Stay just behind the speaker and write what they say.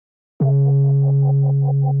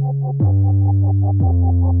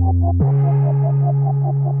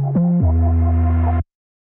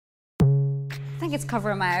think it's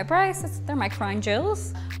covering my eyebrows. They're my crown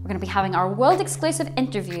jewels. We're going to be having our world exclusive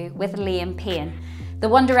interview with Liam Payne. The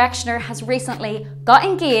One Directioner has recently got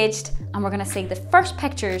engaged, and we're going to see the first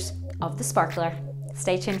pictures of the sparkler.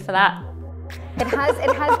 Stay tuned for that. It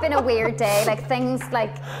has been a weird day. Like, things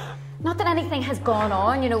like, not that anything has gone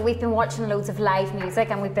on, you know, we've been watching loads of live music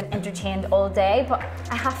and we've been entertained all day, but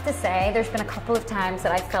I have to say there's been a couple of times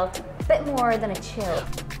that I felt a bit more than a chill.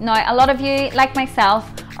 Now, a lot of you, like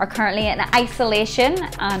myself, are currently in isolation,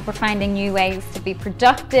 and we're finding new ways to be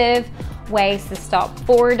productive, ways to stop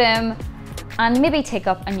boredom, and maybe take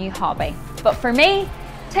up a new hobby. But for me,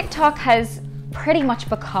 TikTok has pretty much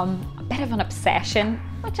become a bit of an obsession,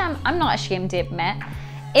 which I'm not ashamed to admit.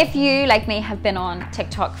 If you, like me, have been on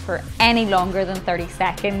TikTok for any longer than 30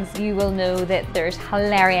 seconds, you will know that there's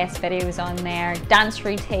hilarious videos on there, dance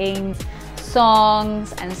routines,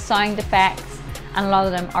 songs and sound effects, and a lot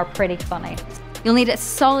of them are pretty funny. You'll need a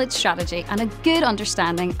solid strategy and a good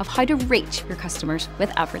understanding of how to reach your customers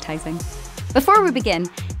with advertising. Before we begin,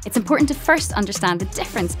 it's important to first understand the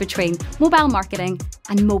difference between mobile marketing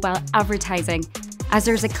and mobile advertising, as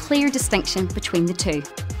there's a clear distinction between the two.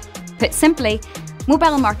 Put simply,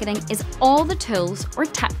 mobile marketing is all the tools or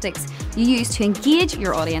tactics you use to engage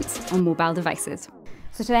your audience on mobile devices.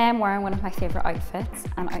 So today I'm wearing one of my favourite outfits,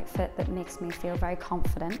 an outfit that makes me feel very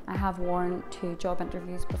confident. I have worn to job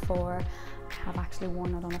interviews before. I have actually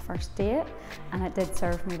worn it on a first date, and it did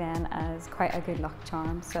serve me then as quite a good luck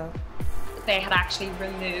charm. So they had actually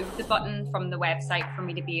removed the button from the website for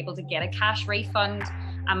me to be able to get a cash refund,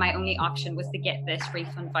 and my only option was to get this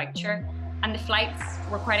refund voucher. And the flights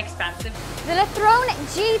were quite expensive. The Lathrone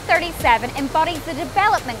G37 embodies the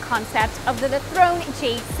development concept of the Lathrone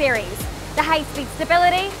G series. The high-speed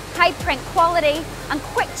stability, high print quality, and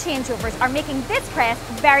quick changeovers are making this press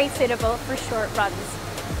very suitable for short runs.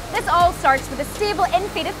 This all starts with a stable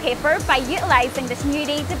in-feed of paper by utilising this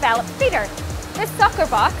newly developed feeder. This sucker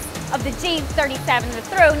box of the G37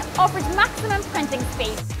 Lathrone offers maximum printing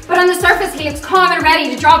speed. But on the surface he looks calm and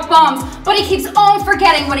ready to drop bombs, but he keeps on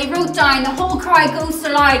forgetting what he wrote down. The whole crowd goes to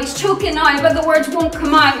lie. He's choking now, but the words won't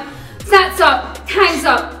come out. Stats up, time's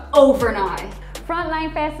up, over now.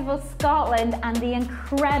 Frontline Festival Scotland and the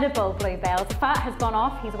incredible Bluebells. Fat has gone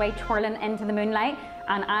off, he's away twirling into the moonlight,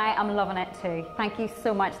 and I am loving it too. Thank you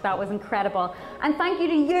so much, that was incredible. And thank you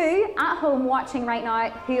to you at home watching right now,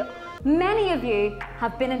 who many of you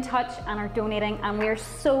have been in touch and are donating, and we are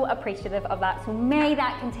so appreciative of that. So may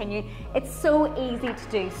that continue. It's so easy to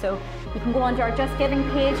do. So you can go onto our Just Giving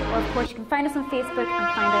page, or of course you can find us on Facebook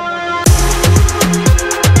and find out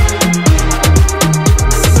more.